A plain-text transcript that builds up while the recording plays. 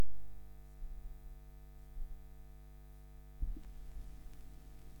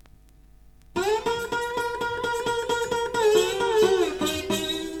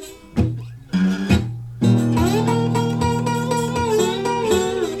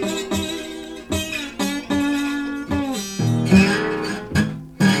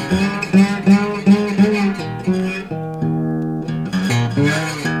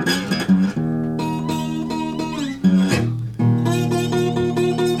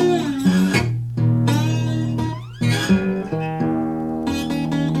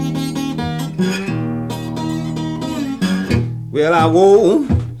Well, I woke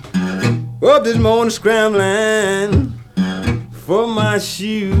up this morning scrambling for my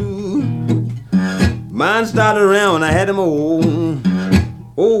shoe. Mine started around when I had them old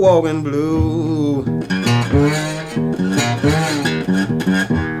walking blue.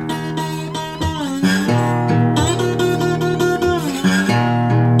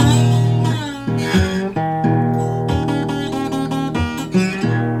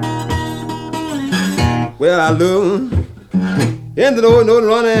 Well, I looked into the old note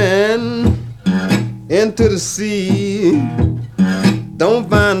running into the sea. Don't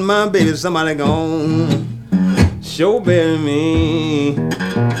find my baby, somebody gone sure bury me.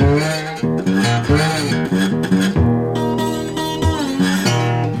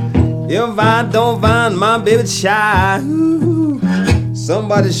 If I don't find my baby child,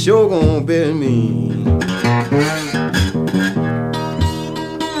 somebody sure gonna bury me.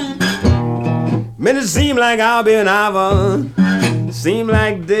 Man, it seem like I'll be an hour, seem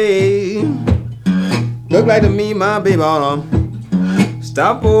like day. Look like to me my baby oughta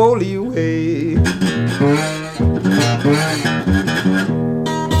stop all the way.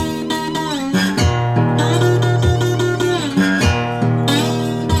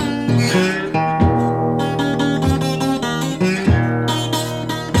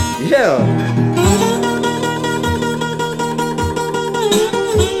 Yeah.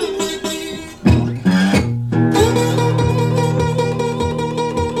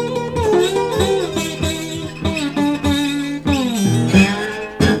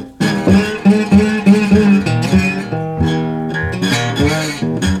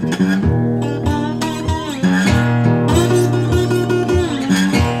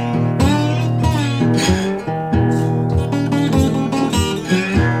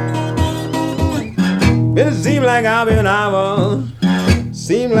 It seem like I'll be an hour,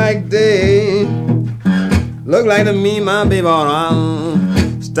 seem like day. Look like to me my baby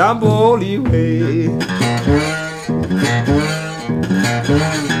oughta stop all the way.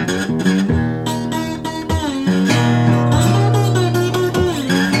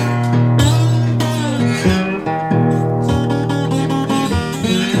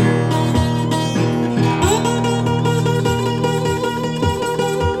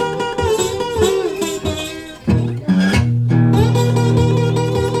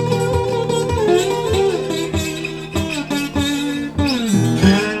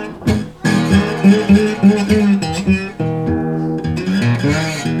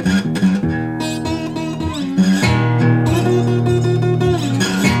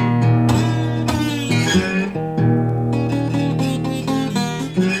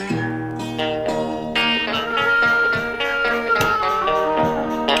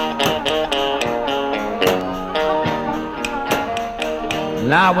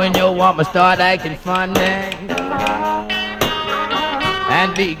 Now when your woman start acting funny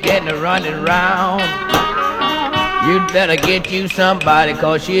and be getting running round, you'd better get you somebody,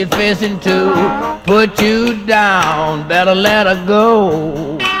 'cause she's fixing to put you down. Better let her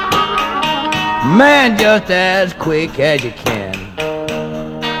go, man, just as quick as you can.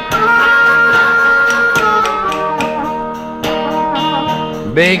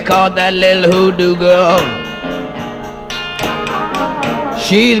 Because that little hoodoo girl,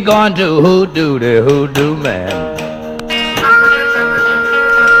 she's going to hoodoo the hoodoo man.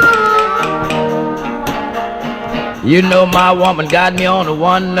 You know my woman got me on the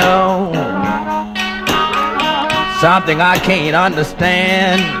one note, something I can't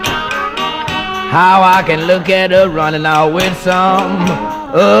understand. How I can look at her running out with some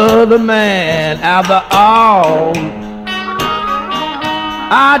other man. After all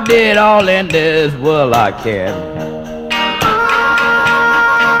I did all in this world I can.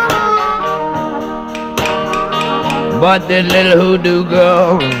 But this little hoodoo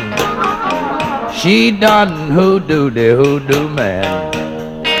girl, she done hoodoo the hoodoo man.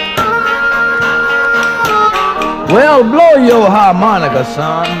 Well, blow your harmonica,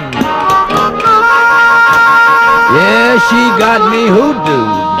 son. Yeah, she got me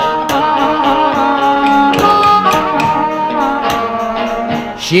hoodooed.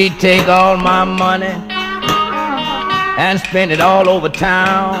 She take all my money and spend it all over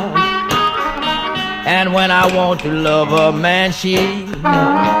town. And when I want to love her, man, she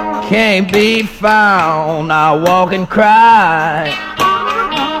can't be found. I walk and cry,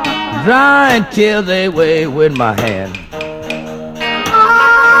 drying tears away with my hand.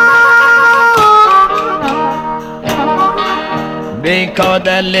 Because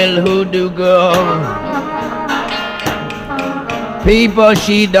that little hoodoo girl, people,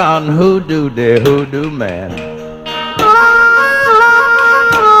 she done hoodoo the hoodoo man.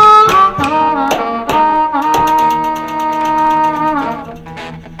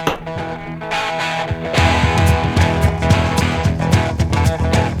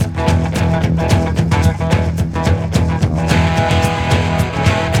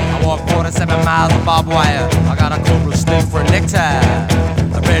 barbed wire. I got a cobra snake for a necktie.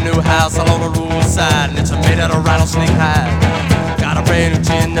 A brand new house along the roadside, and it's made out of rattlesnake hide. Got a brand new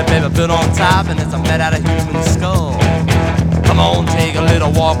chin that baby built on top, and it's made out of human skull. Come on, take a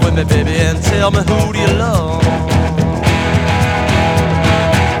little walk with me, baby, and tell me, who do you love?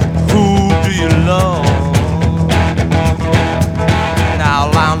 Who do you love?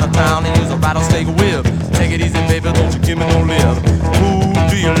 Now around the town and use a rattlesnake whip. Take it easy, baby, don't you give me no lip. Who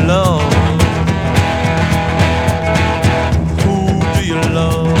do you love? Who do you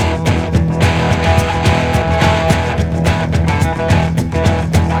love?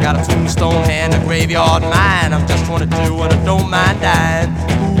 I got a tombstone and a graveyard mind. I'm just 22 and I don't mind dying.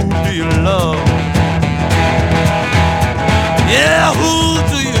 Who do you love? Yeah, who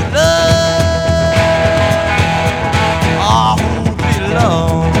do you love? Oh, who do you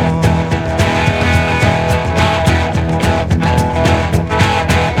love?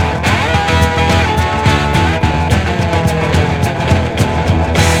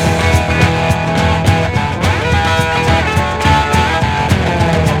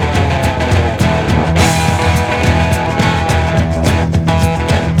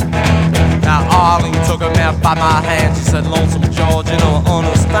 Took a map by my hand. She said, Lonesome George, you don't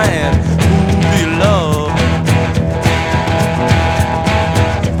understand. Who do you love?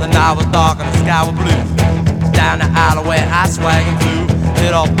 The night was dark and the sky was blue. Down the alleyway I swag and flew.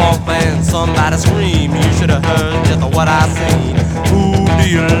 Hit a bump and somebody scream. You should have heard just what I seen. Who do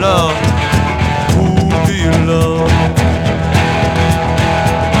you love? Who do you love?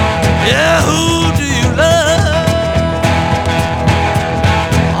 Yeah, who do you love?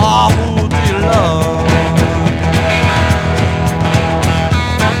 Oh, who do you love?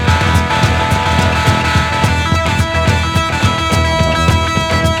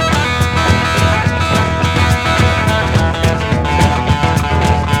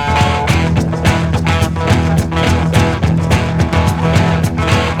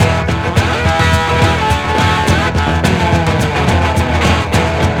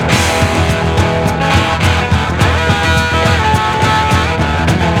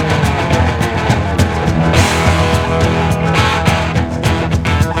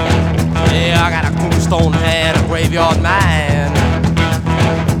 Graveyard man.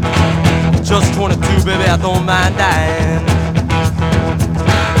 Just 22, baby, I don't mind dying.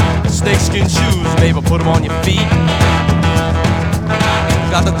 Snakeskin shoes, baby, put them on your feet.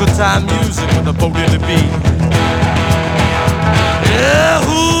 Got the good time music with the boat in the beat. Yeah,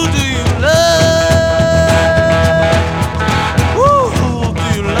 who do you love? Who do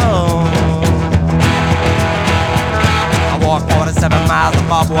you love? I walk 47 miles of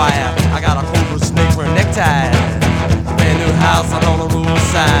barbed wire. I got a cobra snake for a necktie. A brand new house on the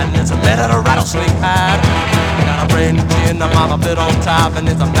roadside, and it's made out of rattlesnake hide. Got a brand new chin that mama built on top, and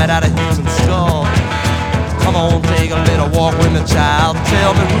it's made out of human skull. Come on, take a little walk with me, child.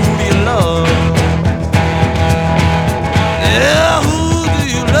 Tell me, who do you love? Yeah, who do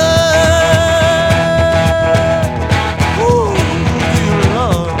you love? Who do you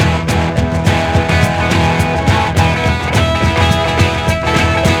love?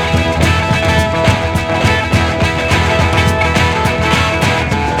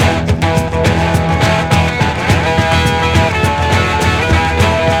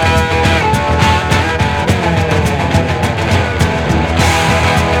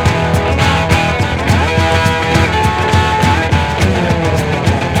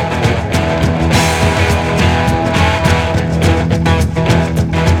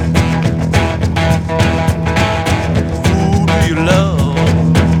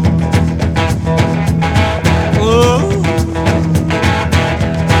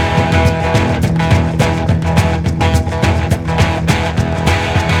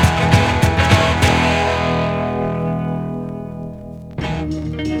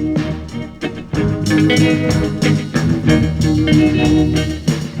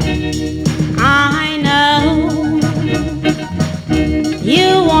 I know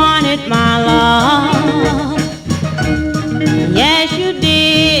you wanted my love. Yes, you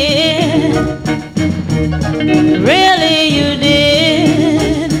did. Really, you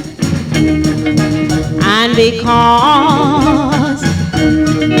did. And because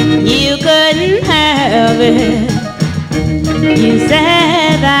you couldn't have it, you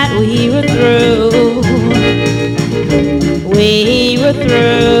said that we were through. We were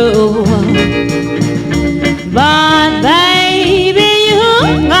through. But baby,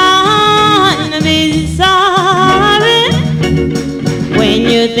 you're gonna be sorry when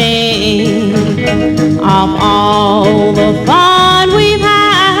you think of all the fun we've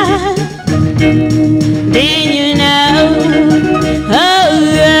had. Then you know, oh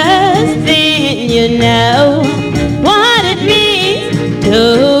yes, then you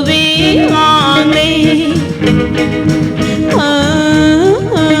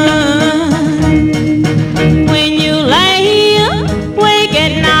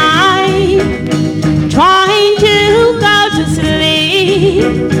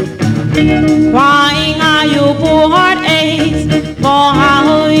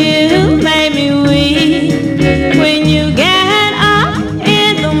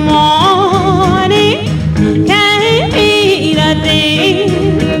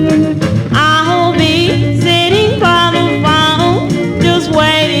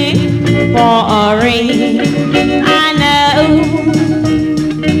for a ring. I know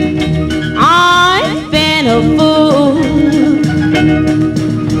I've been a fool,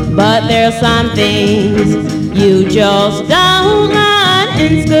 but there's some things you just don't learn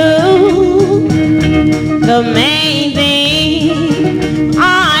in school. The main thing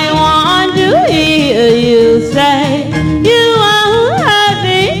I want to hear you say, you won't hurt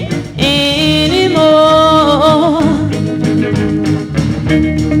me anymore.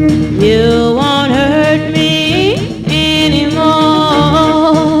 You won't hurt me anymore.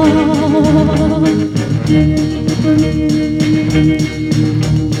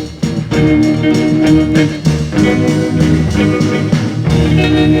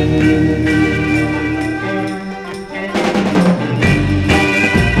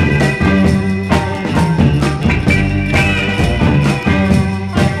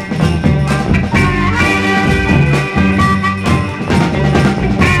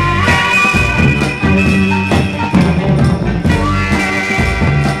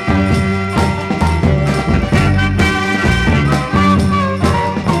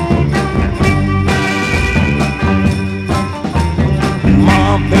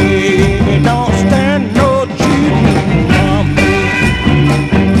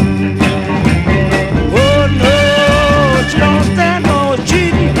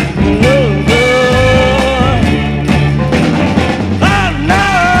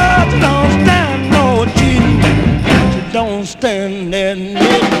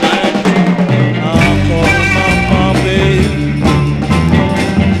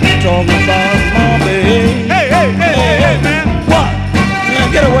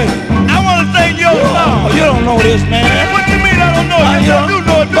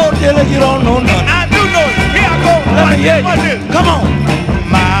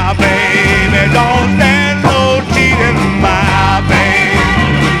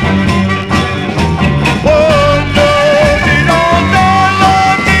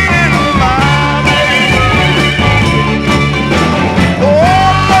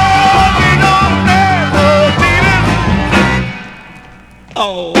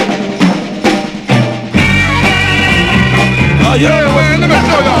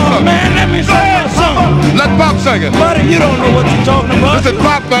 Buddy, you don't know what you're talking about. This is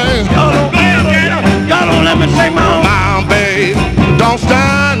pop, man. Y'all don't let me sing my own. My babe, don't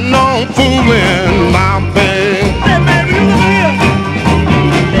stand no fooling, my babe. Hey, baby, you look here.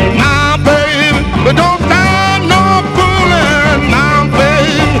 My babe, but don't stand no fooling, my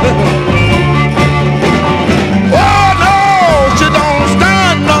babe. Oh no, she don't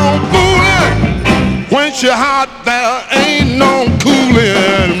stand no fooling. When she hot, there ain't no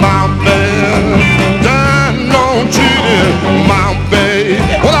cooling, my babe. My babe,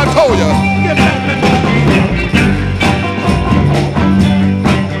 what I told you?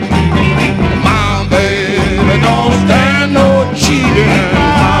 My baby don't stand no cheating.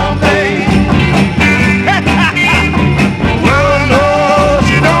 My baby, no, no,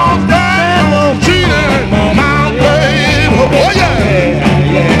 she don't stand no cheating. My baby, oh yeah,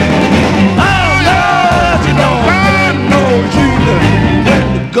 Oh, yeah, she don't stand no cheating. When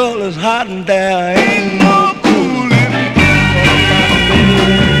the girl is hot and there ain't no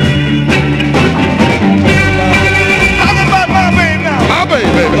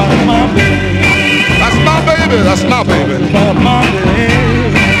that's my baby.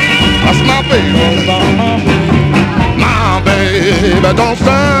 That's my baby. My baby don't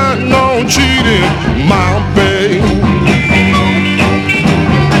stand no cheating. My baby.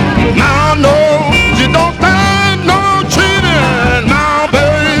 Now no, she don't stand no cheating. My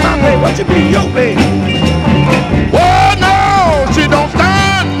baby. My baby, what you be, your baby? Oh no, she don't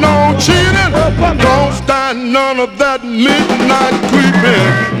stand no cheating. Don't stand none of that midnight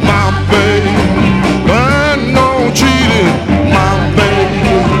creeping. My baby. No cheating, my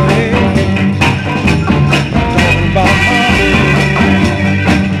baby. Talking about my baby.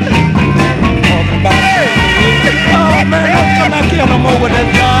 Talking about hey. Oh man, don't come back here no more with that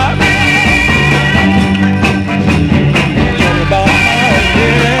job. Talking about my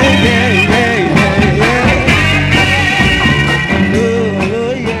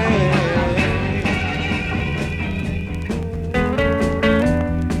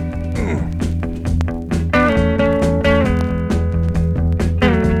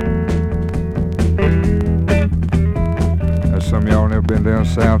Been down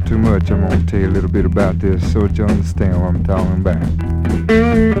south too much. I'm gonna tell you a little bit about this so that you understand what I'm talking about.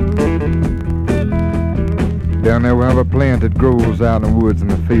 Down there we have a plant that grows out in the woods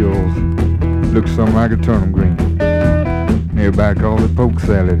and the fields. Looks something like a turnip green. Everybody calls it poke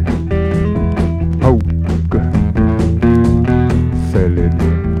salad. Poke salad.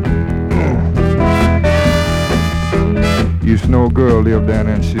 Used to know a girl lived down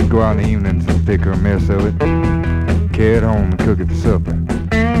there, and she'd go out in the evenings and pick her a mess of it, carry it home and cook it for supper.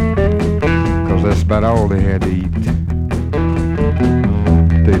 'Cause that's about all they had to eat.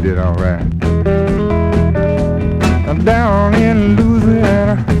 They did all right. Now down in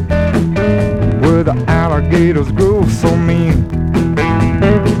Louisiana, where the alligators grow so mean,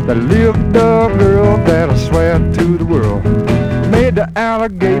 there lived a girl that I swear to the world made the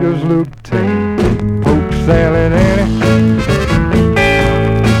alligators look tame. Poke salad Annie,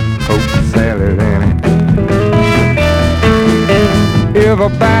 poke salad Annie.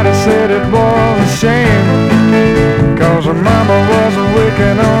 Everybody said it was a shame, 'cause her mama was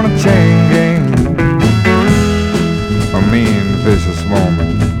working on a chain gang. A mean, vicious woman.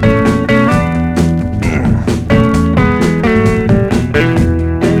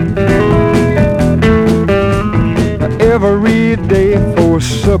 Every day for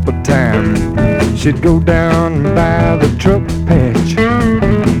supper time, she'd go down by the truck patch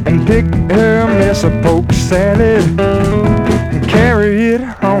and pick her mess of poke salad and carry it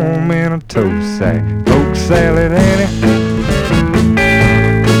home in a tow sack. Poke salad Annie,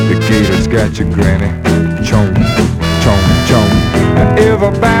 the gators got your granny. Chomp, chomp, chomp.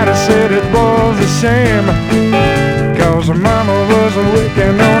 Everybody said it was a shame, 'cause her mama was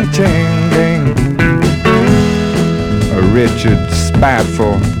working on a chain gang. A Richard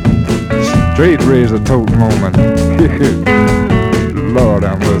spiteful, straight razor tote moment. Lord,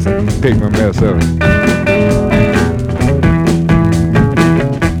 I must pick my mess up.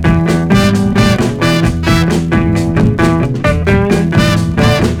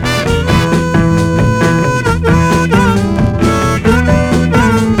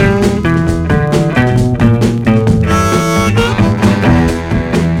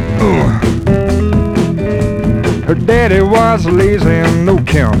 Her daddy was lazy and no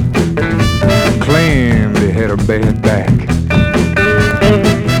count, claimed he had a bad back.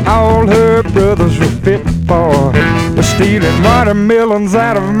 All her brothers were fit for was stealing watermelons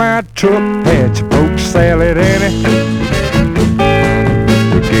out of my truck patch. Poke salad Annie,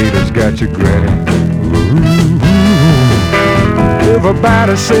 the gators got your granny. Ooh.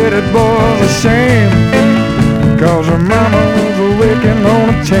 Everybody said it was a shame, 'cause her mama was working on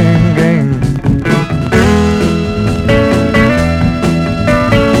a chain gang.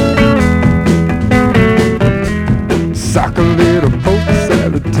 Sock a little poke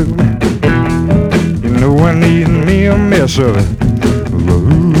salad to me. You know I need me a mess of it.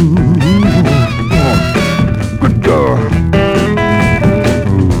 Ooh, good God.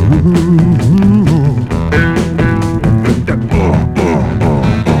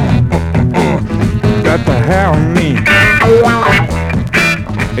 Got to have me.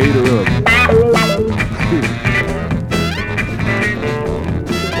 Ate her up.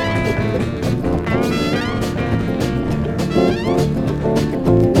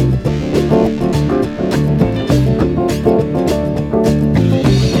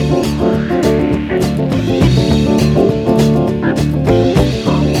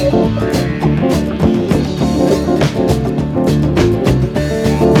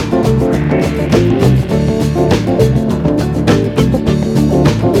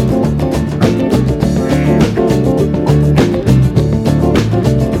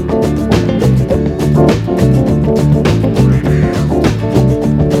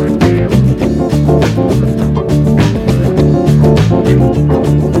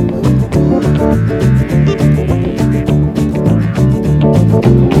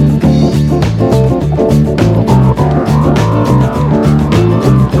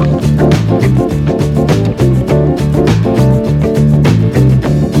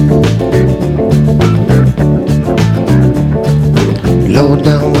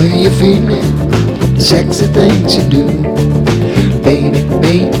 Sexy things you do, baby,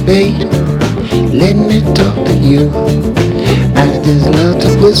 baby, baby, let me talk to you. I just love to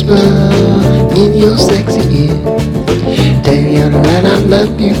whisper in your sexy ear, tell you that I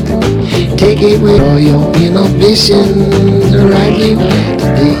love you, take away all your inhibitions, right here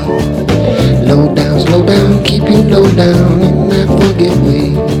today. Slow down, keep you low down in that forget way.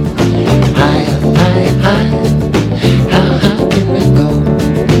 Higher, higher, higher, how high can we go?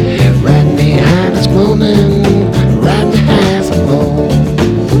 Ride me high this morning, ride me high some more.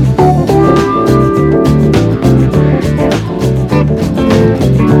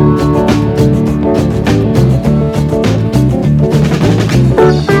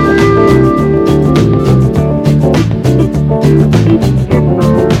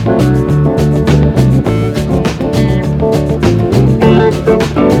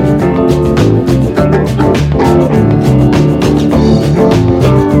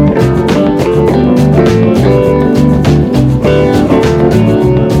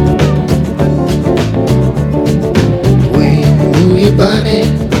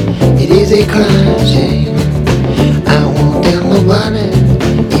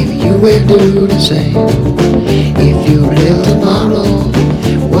 will do the same. If you live tomorrow,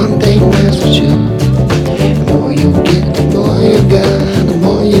 one thing that's for sure. The more you get, the more you got, the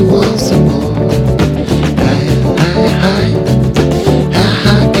more you want some more.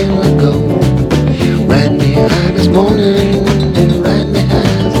 High can I go? Ride me high this morning and ride me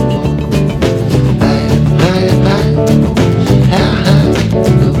high some more. High can I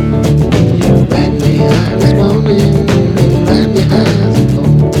go? Ride me high this morning and ride me high some more.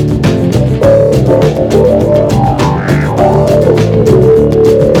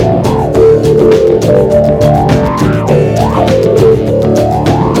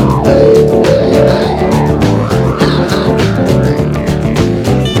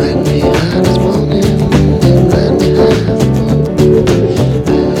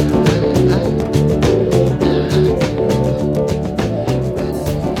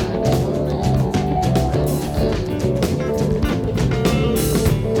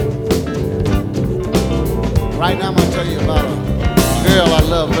 Right now I'm gonna tell you about a girl I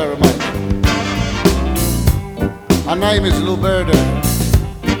love very much. Her name is Lou Bird.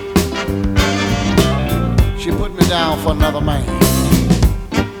 She put me down for another man.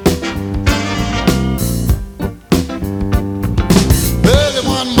 Early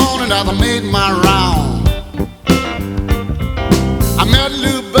one morning as I made my round, I met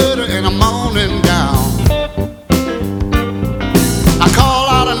Lou Bird in a morning gown. I called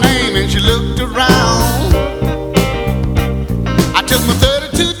out her name and she looked around. I took my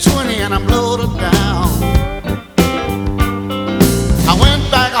 3220 and I blowed her down. I went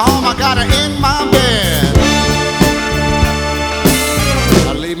back home, I got her in my bed.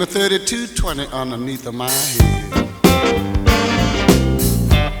 I laid my 3220 underneath of my head.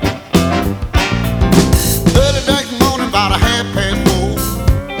 Early next morning, about 4:30,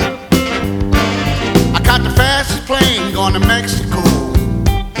 I caught the fastest plane going to Mexico.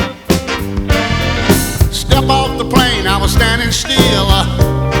 Step off the plane, I was standing still.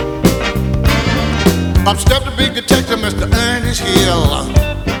 Up stepped the big detective, Mr. Ernest Hill.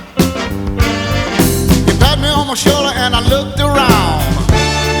 He patted me on my shoulder and I looked around.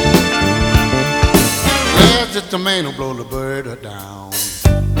 There's just the man who blow the bird down.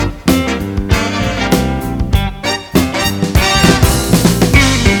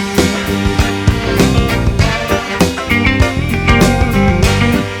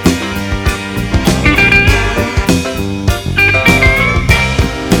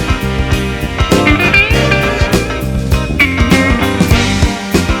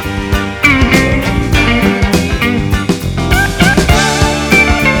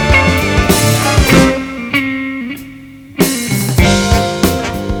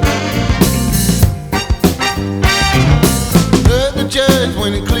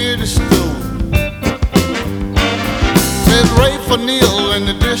 When he cleared the stool, said Ray for Neil in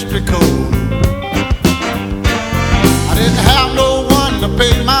the district code. I didn't have no one to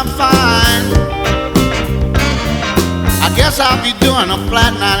pay my fine. I guess I'll be doing a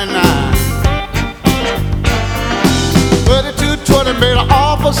flat 99. 3220 made an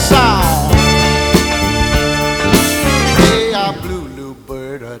awful sound. Hey, I blew Lou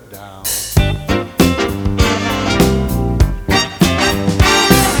Bird down.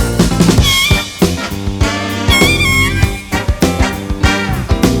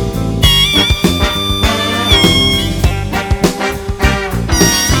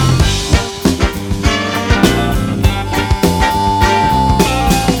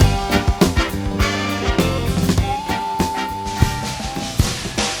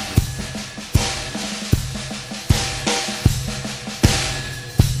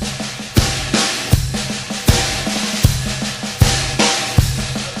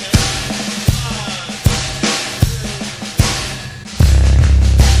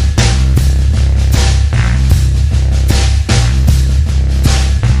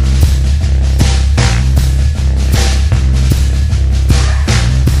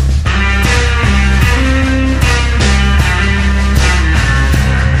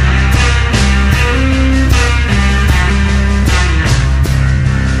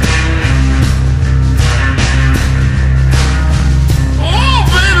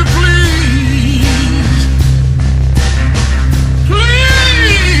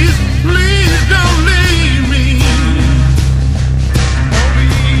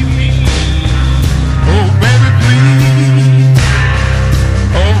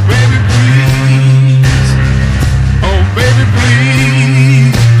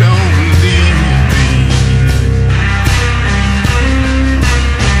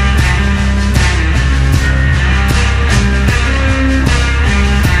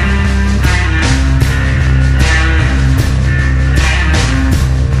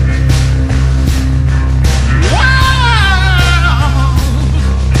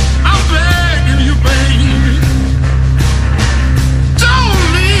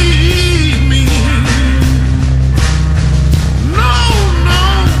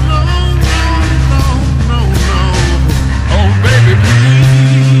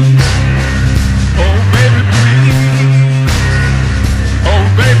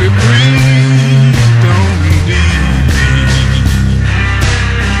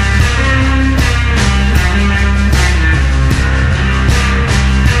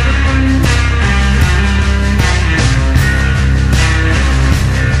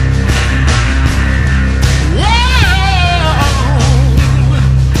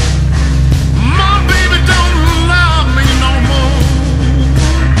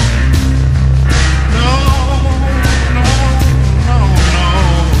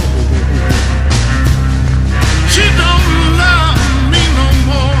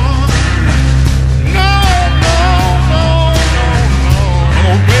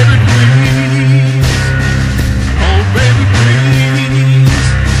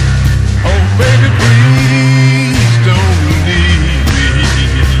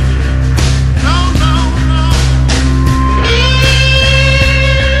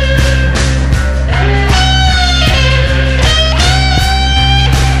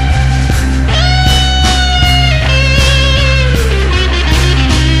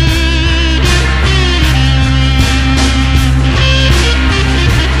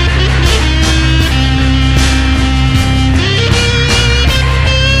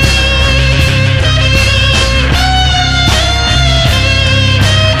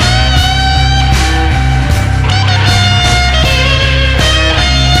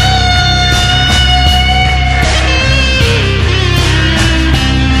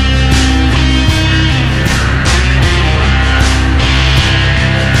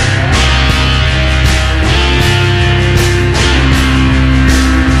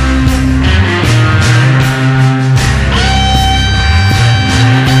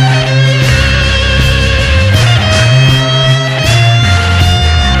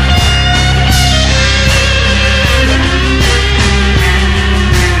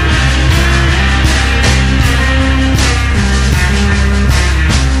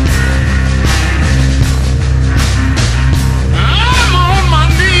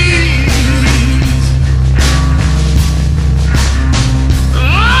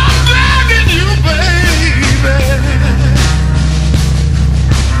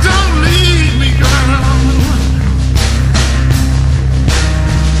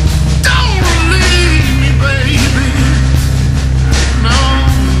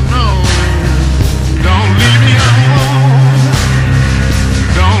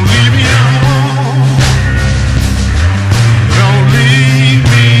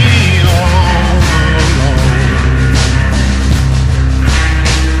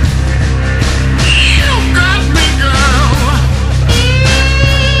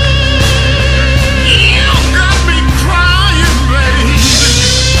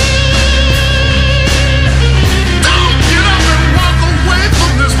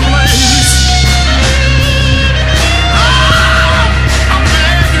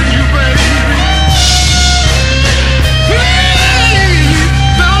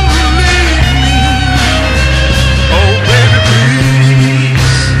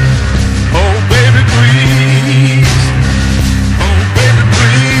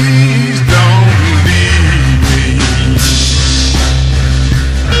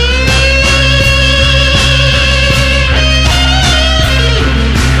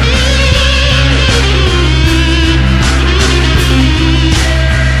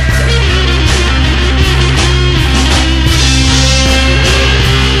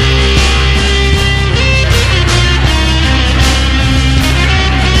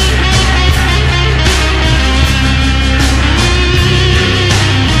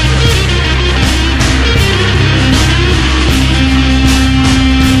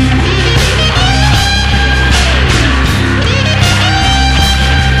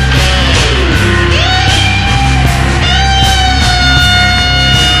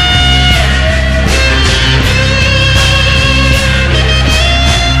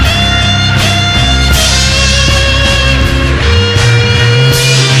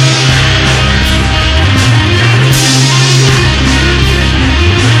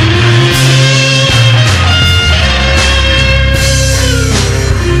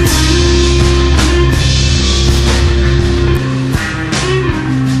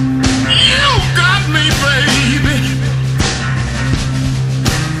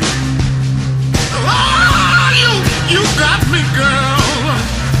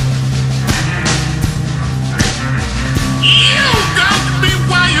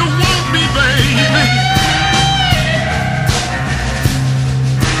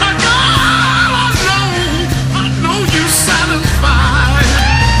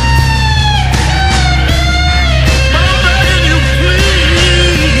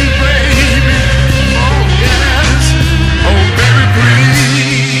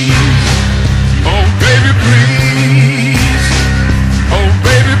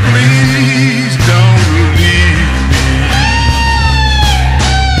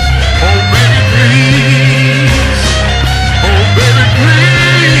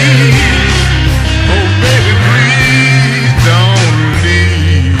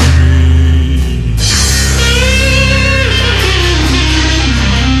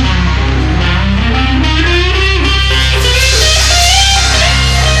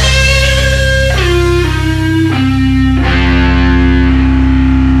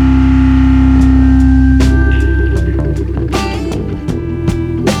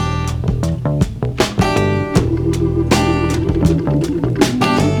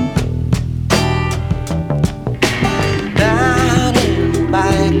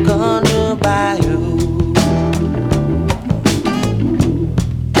 country bayou.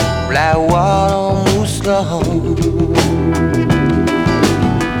 Black water moves slow.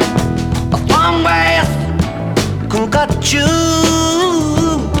 A strong west can cut you.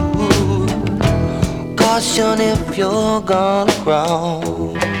 Caution if you're gonna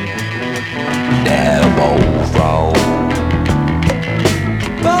crawl. That bullfrog.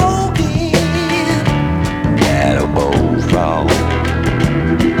 Bogey. That bullfrog.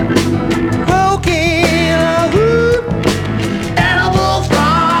 Broken. That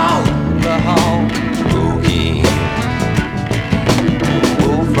bullfrog. Broken.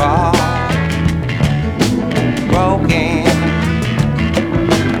 Bullfrog. Broken.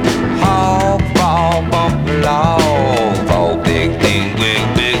 Hog frog buffalo. Oh, big thing, big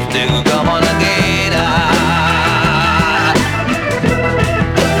stick, come on again.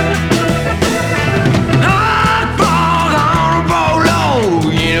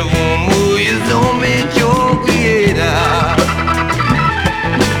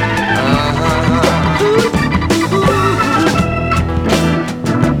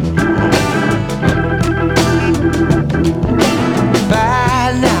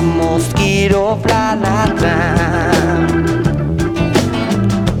 Fly like time.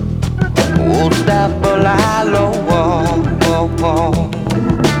 Old step lie low.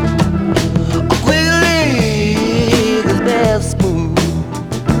 Quickly, cause they're smooth.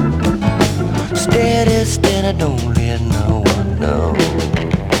 Steady, steady, don't let no one know.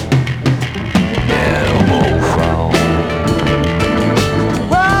 Yeah, bullfrog.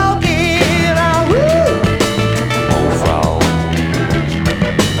 Walking out, bullfrog.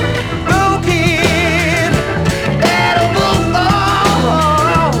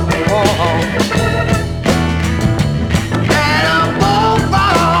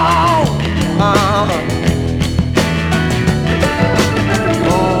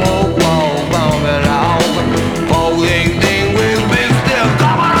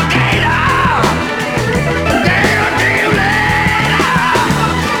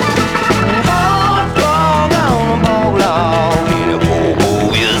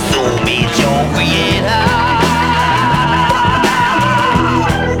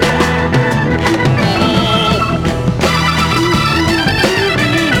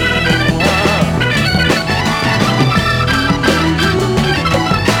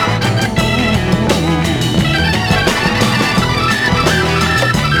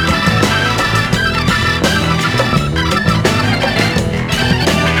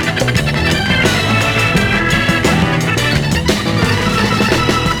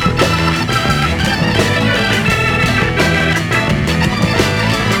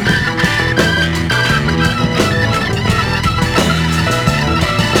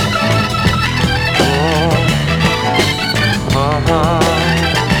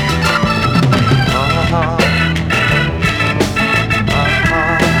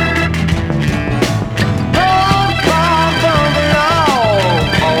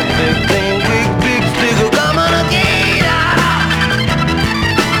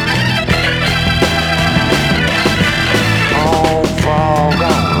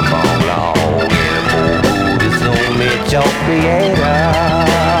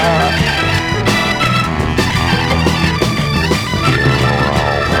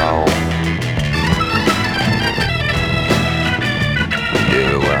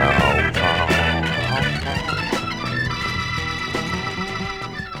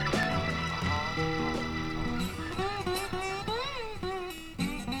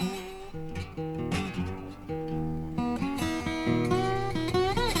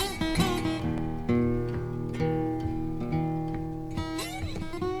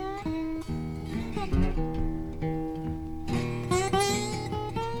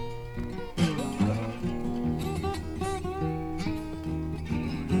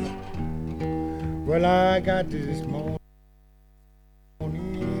 Well, I got this morning,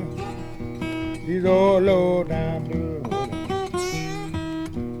 these old low down blues.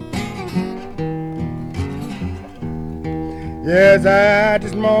 Yes, I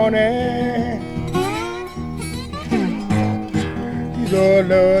this morning, these old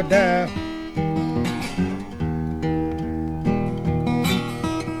low down.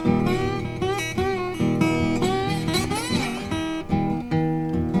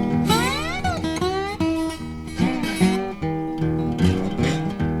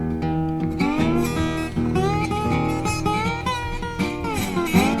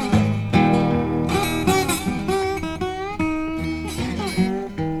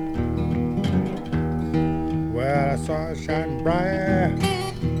 Shining bright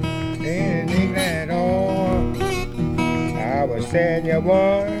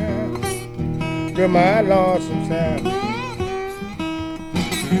one to my lonesome sound.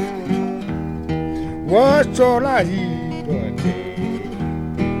 What's all I hear but day?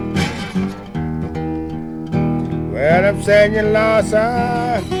 Well, I'm saying you lost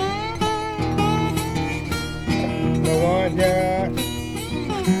no one here.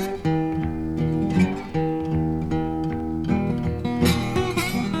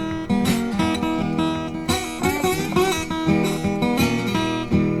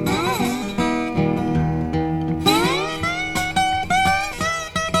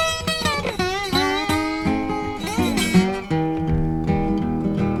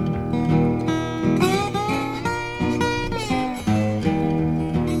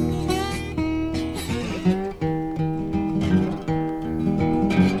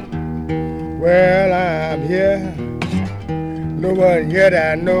 Well, I'm here, no one here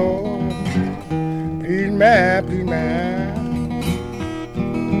that I know. Please, ma'am,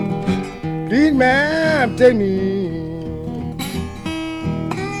 please, ma'am, take me.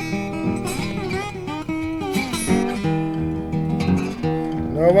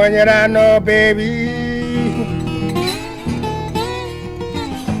 No one here that I know, baby.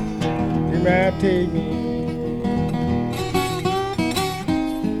 Please, ma'am, take me.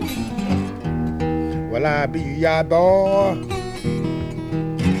 Well, I'll be your yard boy,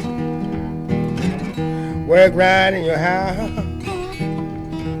 work right in your house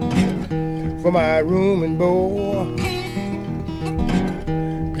for my room and board.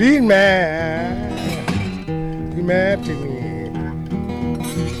 Please, man, take me.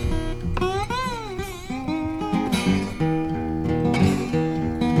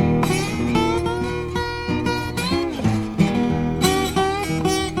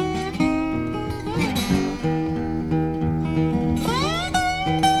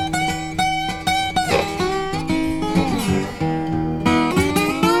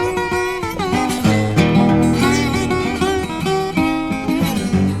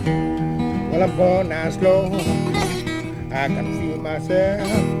 I'm going down slow, I can feel myself.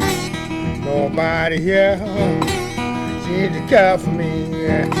 Nobody here seems to care for me,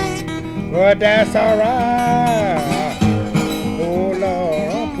 but that's alright.